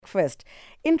breakfast.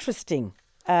 Interesting.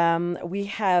 We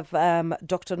have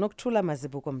Dr. Nokthula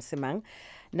Mazibuko Msimang.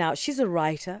 Now, she's a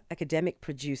writer, academic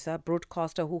producer,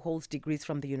 broadcaster who holds degrees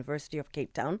from the University of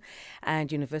Cape Town and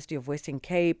University of Western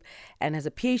Cape, and has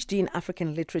a PhD in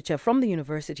African literature from the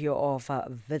University of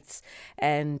Wits.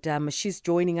 And she's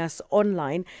joining us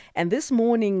online. And this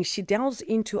morning, she delves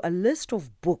into a list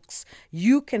of books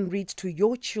you can read to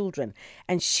your children.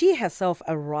 And she herself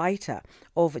a writer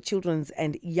of children's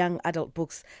and young adult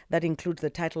books that include the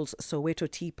titles Soweto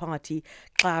Tea Party,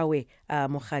 Klawe,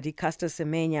 Mohadi, Caster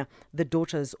Semenya, The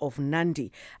Daughters of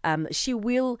Nandi. She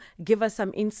will give us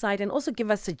some insight and also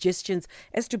give us suggestions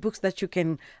as to books that you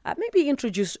can maybe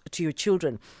introduce to your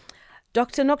children.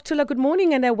 Dr. Nokthula, good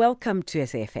morning and welcome to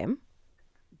SAFM.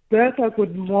 Bertha,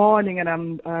 good morning, and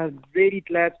I'm really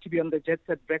glad to be on the Jet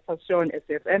Set Breakfast Show on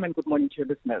SAFM, and good morning to your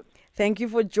listeners. Thank you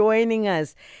for joining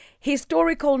us.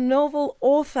 Historical novel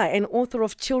author and author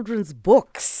of children's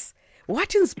books.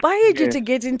 What inspired you to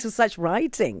get into such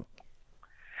writing?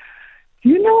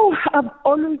 You know, I've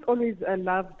always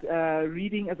loved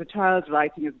reading as a child,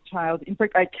 writing as a child. In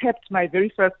fact, I kept my very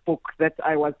first book that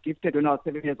I was gifted when I was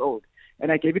 7 years old,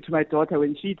 and I gave it to my daughter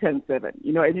when she turned 7.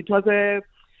 You know, and it was a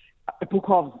book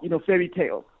of, fairy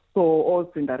tales. So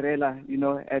all Cinderella,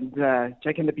 and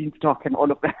Jack and the Beanstalk and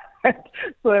all of that.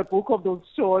 So a book of those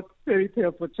short fairy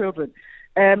tales for children.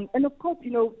 And of course,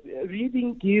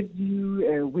 reading gives you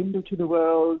a window to the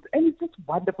world, and it's just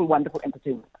wonderful, wonderful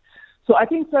entertainment. So I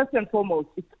think first and foremost,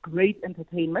 it's great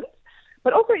entertainment,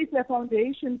 but also it's a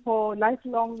foundation for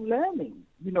lifelong learning,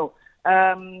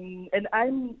 and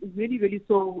I'm really, really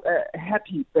so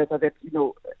happy that,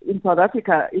 in South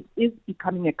Africa, it is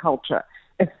becoming a culture,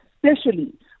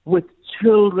 especially with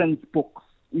children's books,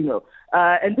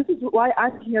 and this is why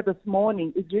I'm here this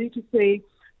morning, is really to say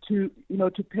to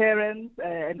parents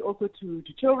and also to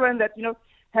children that,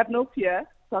 have no fear.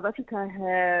 South Africa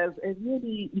has a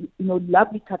really,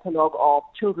 lovely catalog of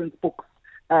children's books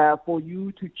for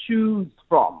you to choose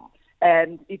from.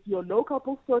 And if your local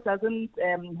bookstore doesn't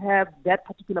have that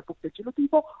particular book that you're looking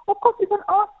for, of course you can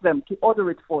ask them to order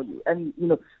it for you. And,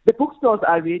 the bookstores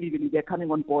are really, they're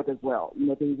coming on board as well.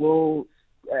 They will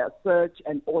search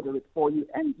and order it for you,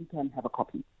 and you can have a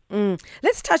copy.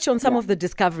 Let's touch on some of the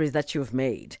discoveries that you've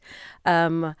made,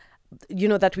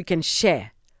 that we can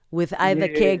share with either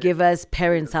caregivers,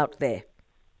 parents out there.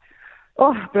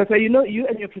 Oh, Bertha, you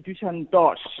and your producer,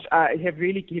 Dosh, have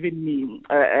really given me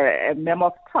a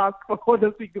mammoth task for all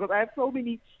this week, because I have so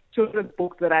many children's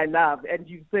books that I love. And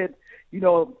you said,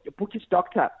 bookish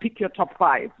doctor, pick your top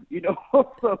 5,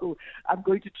 So I'm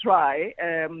going to try.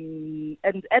 And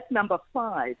at number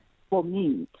 5 for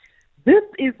me, this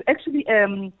is actually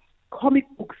comic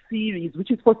book series,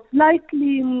 which is for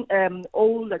slightly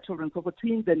older children, so for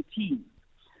tweens and teens.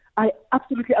 I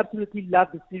absolutely love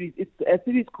the series. It's a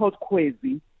series called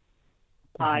Kwezi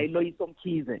by Loyiso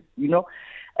Mkhize,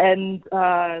 And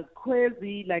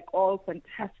Kwezi, like all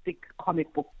fantastic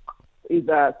comic books, is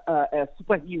a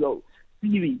superhero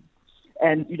series.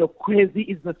 And, Kwezi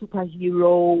is the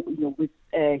superhero, with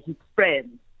his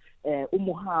friends,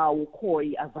 Umuhao,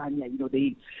 Koi, Azanya,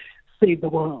 they save the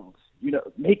world,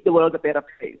 make the world a better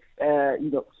place,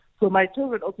 So my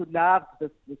children also love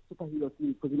this superhero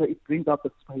series because, it brings out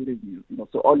the superhero in you,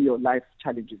 so all your life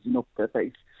challenges,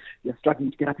 if you're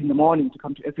struggling to get up in the morning to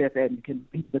come to SAFM, you can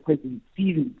read the Kwezi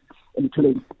series and it will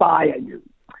inspire you,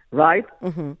 right?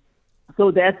 Mm-hmm. So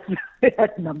that's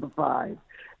at number 5.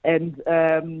 And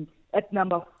at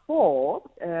number 4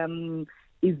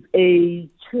 is a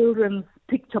children's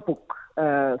picture book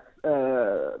by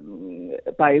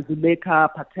Zulekha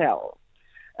Patel.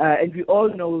 And we all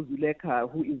know Zulekha,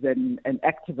 who is an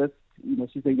activist.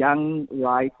 She's a young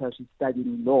writer. She's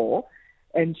studying law.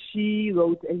 And she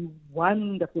wrote a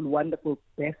wonderful, wonderful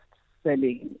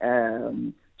best-selling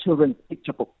children's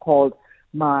picture book called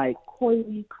My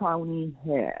Coily Crowny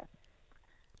Hair.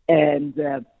 And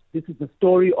this is the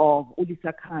story of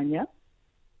Ulisa Kanya.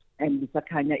 And Ulisa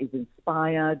Kanya is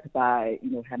inspired by,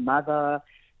 her mother,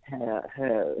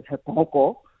 her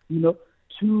Boko,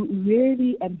 to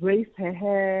really embrace her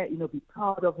hair, be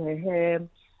proud of her hair,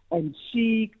 and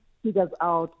she figures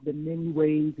out the many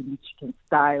ways in which she can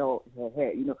style her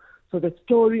hair, So the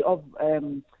story of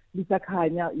Lisa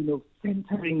Kanya,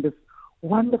 centering this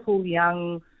wonderful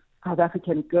young South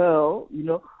African girl,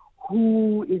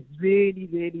 who is really,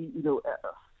 really,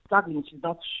 struggling. She's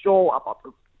not sure about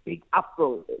the big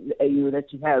afro, that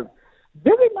she has.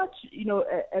 Very much,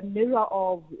 a mirror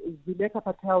of Zulekha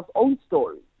Patel's own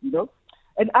story,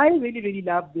 And I really, really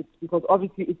loved it because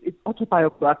obviously it's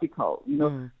autobiographical,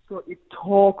 So it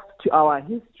talks to our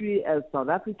history as South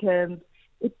Africans.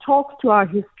 it talks to our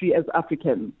history as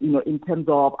Africans, in terms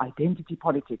of identity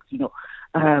politics,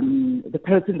 the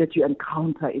person that you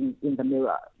encounter in the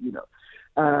mirror,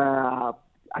 are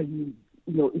you,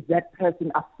 is that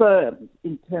person affirmed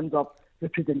in terms of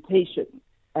representation,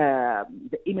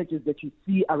 the images that you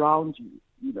see around you,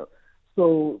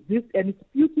 So this, and it's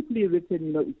beautifully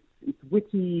written, it's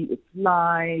witty, it's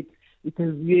light, it's a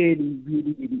really,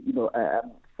 really, really,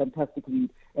 fantastic read.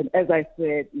 And as I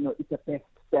said, it's a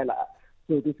bestseller.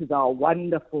 So this is our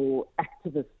wonderful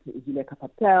activist, Zuleka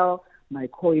Patel. My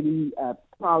coily,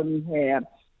 browny hair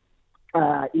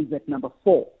is at number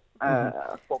 4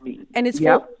 for me. And it's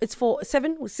for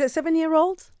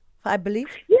 7-year-olds, I believe?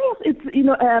 Yes, it's,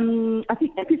 I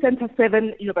think Epicenter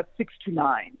 7, but 6 to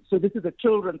 9. So this is a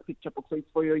children's picture book, so it's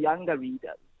for your younger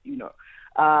readers,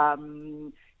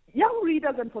 young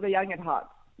readers and for the young at heart,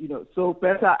 So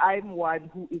Bertha, I'm one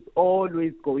who is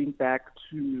always going back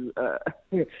to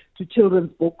to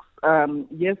children's books.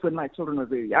 Yes, when my children were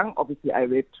very young, obviously I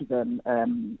read to them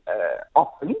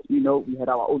often. We had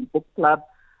our own book club.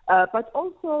 But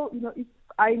also, if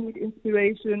I need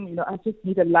inspiration, I just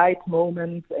need a light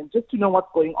moment and just to know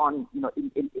what's going on,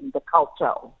 in the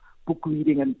culture of book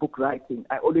reading and book writing.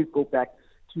 I always go back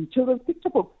to children's picture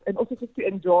books and also just to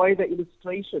enjoy the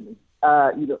illustrations,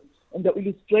 And the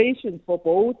illustrations for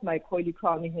both my Coily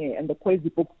Crowny Hair and the Kwezi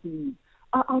book series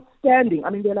are outstanding. I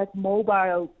mean, they're like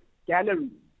mobile galleries,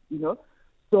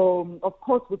 So, of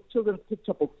course, with children's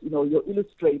picture books, your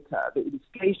illustrator, the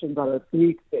illustrations are a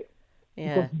big thing.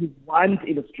 Yeah. Because you want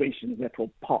illustrations that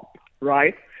will pop,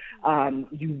 right?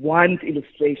 You want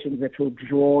illustrations that will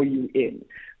draw you in.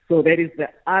 So that is the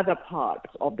other part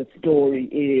of the story,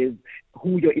 is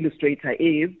who your illustrator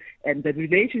is. And the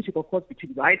relationship, of course,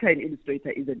 between writer and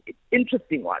illustrator is an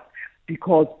interesting one,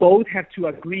 because both have to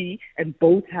agree and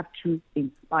both have to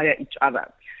inspire each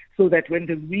other. So that when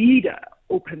the reader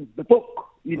opens the book,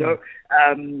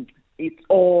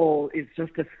 it's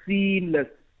just a seamless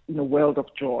world of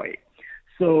joy.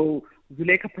 So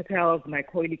Zuleka Patel's My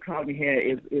Coily Crowny Hair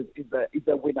is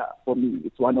a winner for me.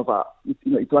 It's one of our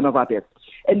best.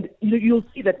 And you'll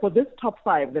see that for this top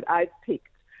 5 that I've picked,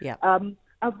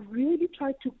 I've really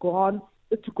tried to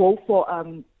go for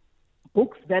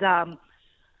books that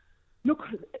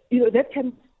that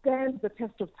can stand the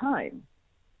test of time.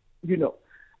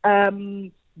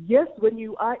 Yes, when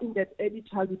you are in that early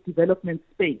childhood development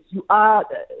space, you are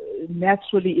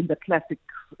naturally in the classic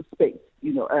space,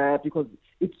 because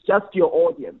it's just your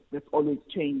audience that's always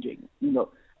changing,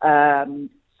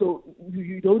 So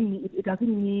you don't need, it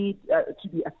doesn't need to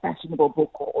be a fashionable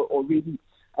book or really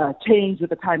change with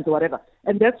the times or whatever.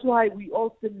 And that's why we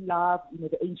also love,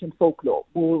 the ancient folklore,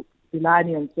 Bull,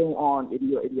 Bilani and so on,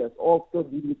 Idios, also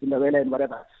reading Cinderella and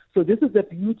whatever. So this is the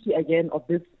beauty, again, of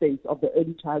this space, of the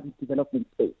early childhood development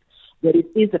space, that it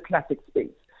is a classic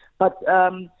space. But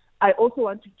I also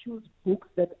want to choose books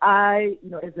that I,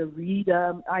 as a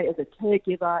reader, I as a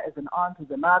caregiver, as an aunt,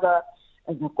 as a mother,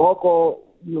 as a gogo,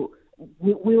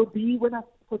 will be with us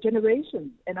for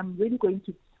generations. And I'm really going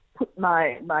to put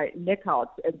my neck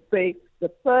out and say the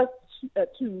first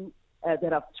 2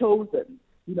 that I've chosen,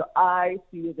 I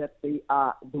feel that they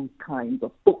are those kinds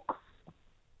of books.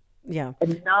 Yeah.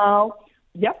 And now,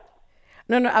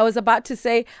 No, I was about to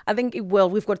say, I think,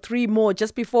 we've got 3 more.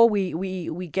 Just before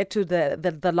we get to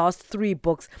the last 3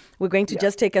 books, we're going to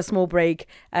just take a small break,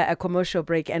 a commercial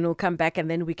break, and we'll come back and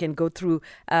then we can go through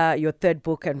your 3rd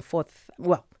book and 4th,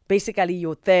 basically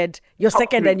your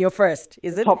second and your first,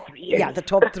 is it? Top 3, yes. Yeah, the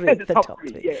top 3. the top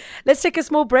 3. Yes. Let's take a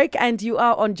small break, and you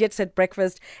are on Jet Set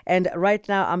Breakfast. And right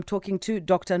now I'm talking to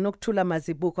Dr. Nokthula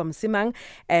Mazibuko Msimang,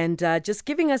 and just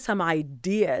giving us some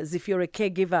ideas, if you're a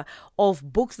caregiver,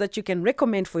 of books that you can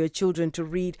recommend for your children to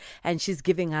read. And she's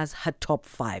giving us her top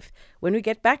 5. When we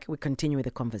get back, we continue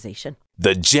the conversation.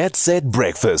 The Jet Set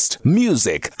Breakfast.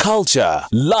 Music, culture,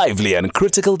 lively and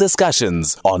critical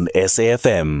discussions on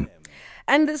SAFM.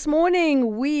 And this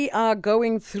morning, we are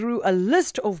going through a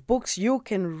list of books you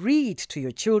can read to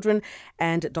your children.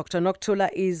 And Dr.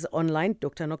 Nokthula is online,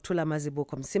 Dr. Nokthula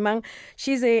Mazibuko Msimang.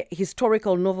 She's a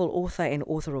historical novel author and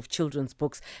author of children's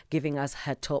books, giving us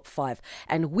her top 5.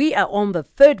 And we are on the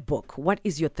 3rd book. What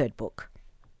is your 3rd book?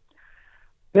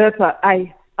 Bertha,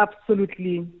 I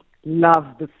absolutely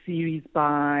love the series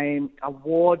by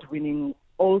award-winning,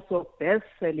 also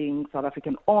best-selling South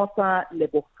African author,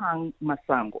 Lebogang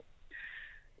Masango.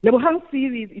 Lebogang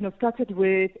series, started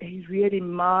with a really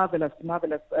marvelous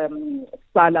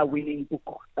Sala-winning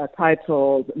book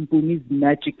titled Mpumi's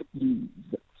Magic Blues.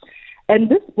 And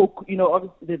this book,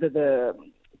 obviously the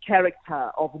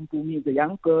character of Mpumi is a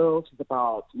young girl. She's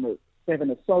about 7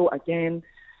 or so again.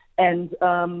 And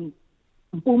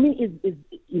Mpumi is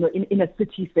in a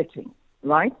city setting,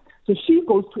 right? So she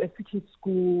goes to a city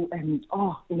school, and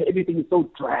everything is so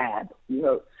drab,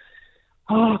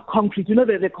 concrete.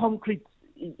 The concrete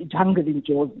jungle in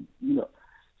Jersey,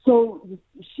 So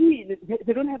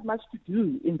they don't have much to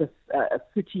do in the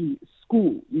city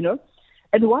school,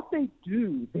 And what they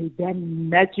do, they then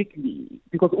magically,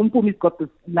 because Umpumi's got this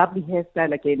lovely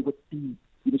hairstyle again with beads,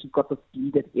 she's got this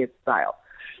beaded hairstyle.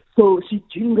 So she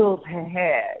jingles her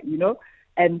hair,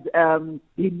 and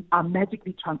they are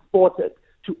magically transported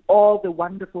to all the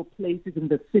wonderful places in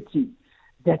the city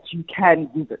that you can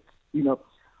visit,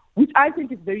 which I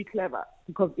think is very clever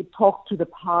because it talks to the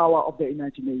power of the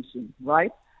imagination,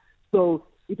 right? So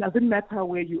it doesn't matter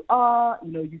where you are,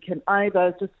 you can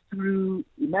either just through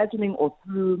imagining or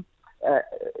through,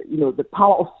 the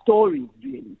power of stories,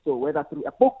 really. So whether through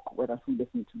a book, whether through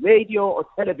listening to radio or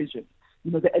television,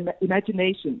 the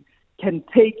imagination can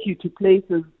take you to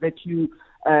places that you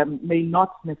may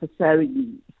not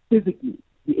necessarily physically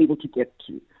be able to get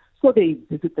to. So they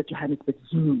visit the Johannesburg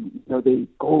Zoo, they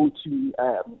go to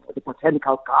the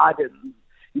botanical gardens,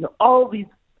 all these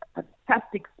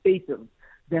fantastic spaces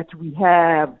that we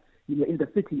have, in the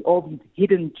city, all these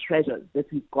hidden treasures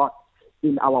that we've got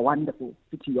in our wonderful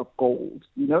city of gold,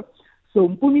 So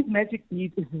Mpumi's Magic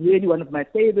Beads is really one of my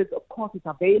favorites. Of course, it's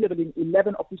available in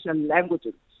 11 official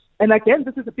languages. And again,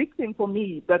 this is a big thing for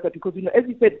me, Bertha, because, as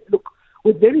you said, look,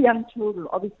 with very young children,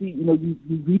 obviously, you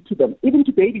read to them. Even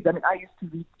to babies, I used to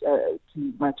read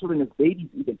to my children as babies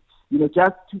even,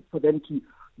 just for them to,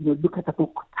 look at the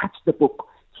book, touch the book,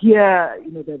 hear,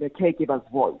 the caregiver's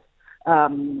voice.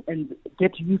 And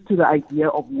get used to the idea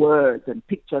of words and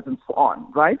pictures and so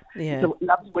on, right? Yeah. So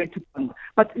lovely way to bond.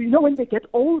 But, when they get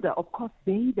older, of course,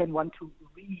 they then want to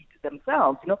read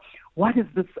themselves. What is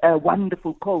this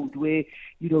wonderful code where,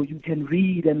 you can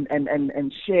read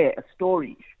and share a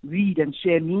story, read and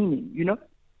share meaning,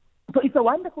 So it's a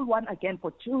wonderful one, again,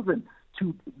 for children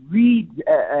to read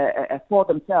for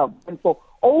themselves and for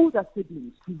older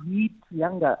siblings to read to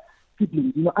younger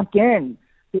siblings. Again,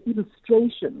 the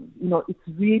illustration, it's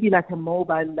really like a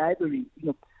mobile library,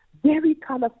 very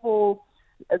colorful,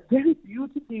 very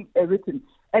beautifully written.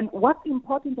 And what's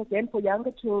important again for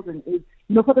younger children is,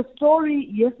 for the story,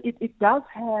 yes, it does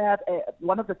have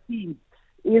one of the themes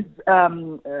is,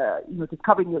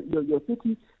 discovering your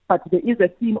city, but there is a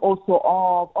theme also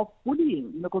of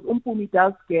bullying, because Umpumi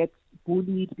does get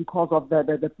bullied because of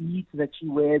the beads that she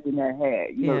wears in her hair,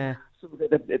 Yeah. So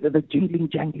the jingling,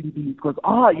 jangling beads, because,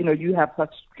 you have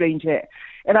such strange hair.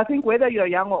 And I think whether you're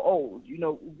young or old,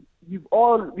 we've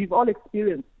all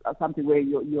experienced something where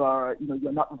you are,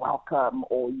 you're not welcome,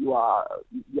 or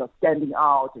you're standing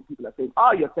out, and people are saying,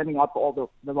 you're standing out for all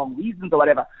the wrong reasons or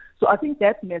whatever. So I think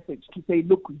that message to say,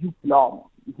 look, you belong,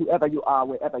 whoever you are,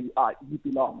 wherever you are, you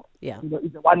belong. Yeah.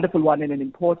 Is a wonderful one and an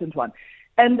important one.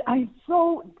 And I'm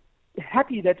so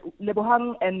happy that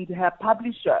Lebohang and her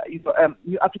publisher,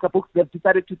 New Africa Books, have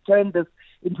decided to turn this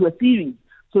into a series.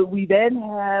 So we then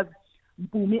have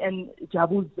Mpumi and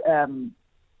Jabu's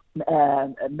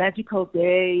magical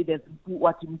day. There's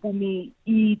what Mpumi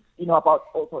eats, about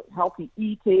also healthy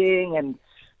eating and,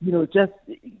 just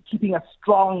keeping a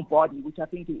strong body, which I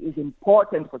think is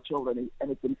important for children,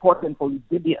 and it's important for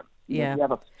resilience. Yeah. To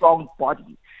have a strong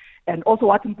body. And also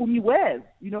what Mpumi wears,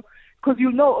 because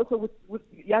also with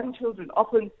young children,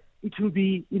 often it will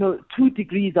be, 2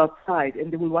 degrees outside,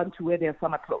 and they will want to wear their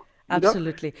summer clothes.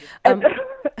 Absolutely. And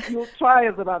you'll try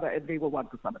as a mother, and they will want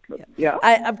the summer clothes. Yeah.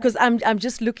 Because I'm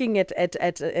just looking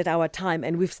at our time,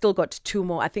 and we've still got 2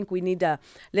 more. I think we need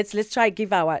let's try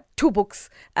give our 2 books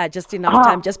just enough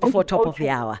time just before top of the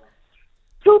hour.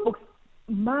 2 books.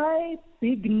 My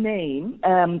Big Name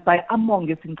by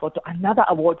Amonge Sinkoto, another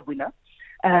award winner.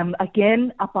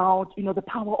 Again, about, the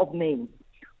power of names.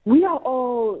 We are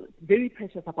all very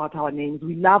precious about our names.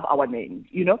 We love our names,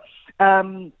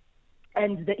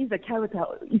 and there is a character,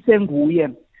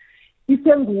 Isenguye.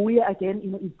 Isenguye, again,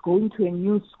 is going to a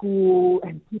new school,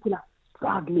 and people are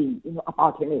struggling,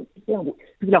 about her name. People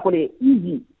are calling it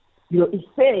easy.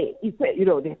 Ife,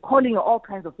 they're calling her all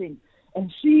kinds of things.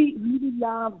 And she really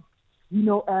loves,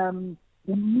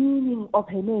 the meaning of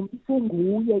her name.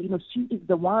 Isenguye, she is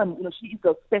the one, she is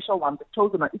the special one, the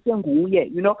chosen one.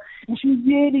 Isenguye, and she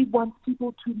really wants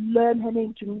people to learn her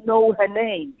name, to know her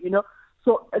name,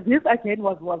 So this again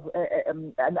was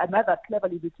another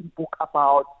cleverly written book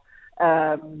about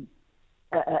names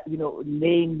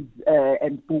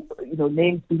and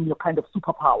names being your kind of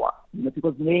superpower.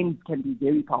 Because names can be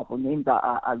very powerful. Names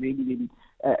are really, really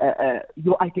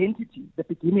your identity, the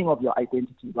beginning of your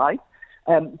identity, right?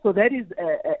 So that is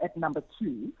at number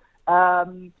 2,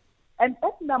 and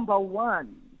at number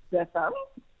 1. Stefan.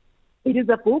 It is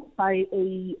a book by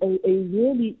a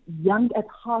really young at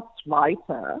heart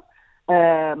writer.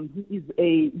 He is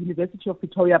a University of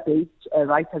Pretoria-based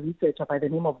writer-researcher by the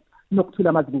name of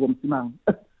Nokthula Mazibuko Msimang.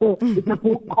 It's a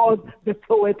book called The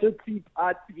Soweto Tea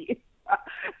Party.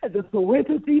 The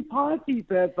Soweto Tea Party,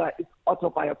 it's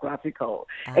autobiographical.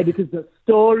 And it is the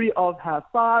story of her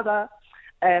father,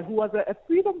 who was a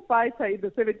freedom fighter in the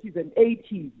 70s and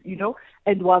 80s,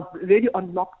 and was really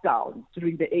on lockdown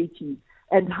during the 80s.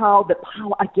 And how the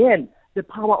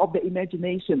power of the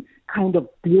imagination kind of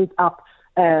built up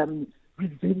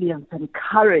resilience and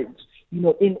courage,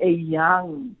 in a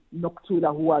young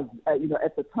Nokthula who was,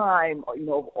 at the time,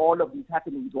 of all of these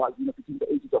happenings was, between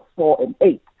the ages of 4 and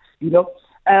 8,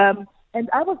 and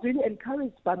I was really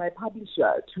encouraged by my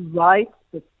publisher to write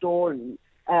the story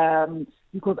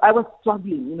because I was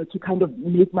struggling, to kind of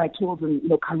make my children,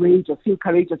 feel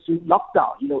courageous during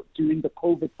lockdown, during the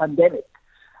COVID pandemic.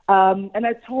 And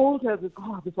I told her, this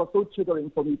was so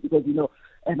triggering for me because,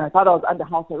 and my father was under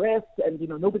house arrest and,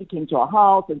 nobody came to our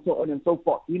house and so on and so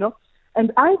forth,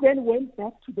 And I then went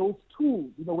back to those tools,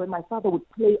 when my father would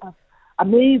play us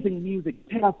amazing music,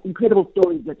 tell us incredible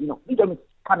stories that, freedom is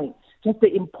coming, just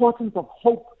the importance of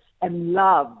hope and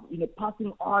love,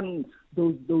 passing on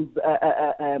those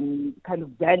kind of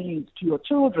values to your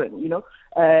children,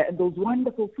 and those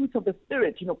wonderful fruits of the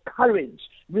spirit, courage,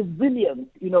 resilience,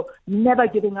 never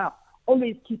giving up,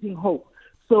 always keeping hope.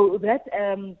 So that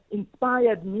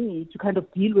inspired me to kind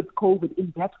of deal with COVID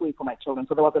in that way for my children.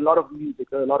 So there was a lot of music,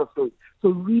 a lot of stories. So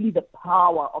really the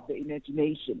power of the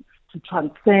imagination to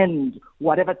transcend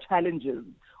whatever challenges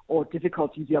or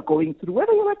difficulties you are going through,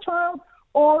 whether you're a child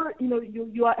or,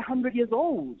 you are 100 years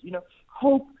old.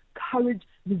 Hope, courage,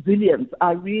 resilience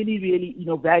are really, really,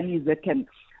 values that can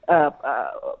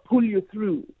pull you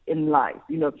through in life.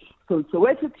 So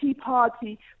Soweto Tea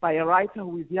Party by a writer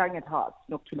who is young at heart,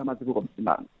 Nokthula Mazibuko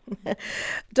Msimang.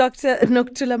 Dr.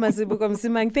 Nokthula Mazibuko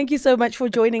Msimang, thank you so much for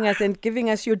joining us and giving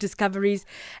us your discoveries.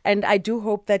 And I do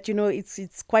hope that,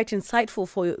 it's quite insightful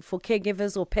for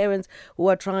caregivers or parents who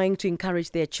are trying to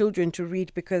encourage their children to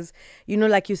read because,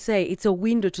 like you say, it's a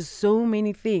window to so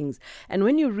many things. And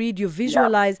when you read, you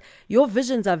visualize, your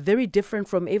visions are very different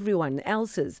from everyone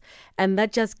else's. And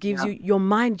that just gives you, your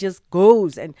mind just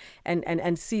goes and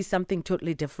sees something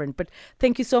totally different. But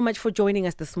thank you so much for joining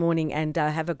us this morning and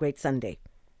have a great Sunday.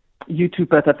 You too,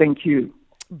 Bertha. Thank you.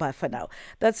 Bye for now.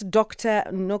 That's Dr.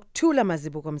 Nokthula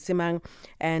Mazibuko Msimang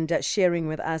and sharing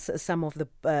with us some of the,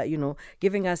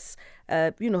 giving us,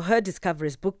 her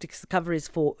discoveries, book discoveries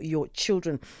for your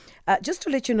children. Just to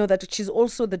let you know that she's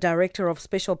also the director of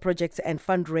special projects and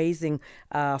fundraising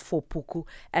for Puku.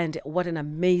 And what an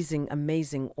amazing,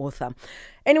 amazing author.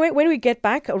 Anyway, when we get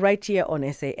back right here on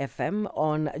SAFM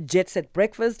on Jet Set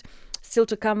Breakfast, still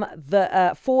to come,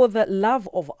 For the Love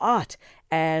of Art,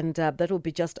 and that will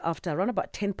be just after around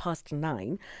about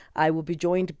 9:10. I will be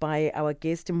joined by our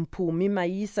guest Mpumi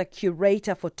Maisa,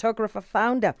 curator, photographer,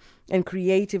 founder and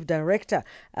creative director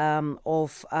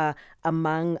of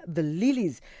Among the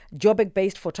Lilies,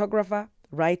 Joburg-based photographer,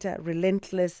 writer,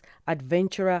 relentless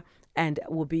adventurer, and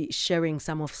we'll be sharing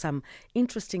some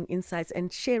interesting insights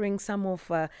and sharing some of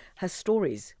her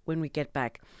stories when we get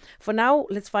back. For now,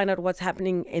 let's find out what's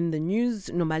happening in the news.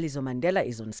 Nomalizo Mandela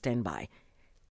is on standby.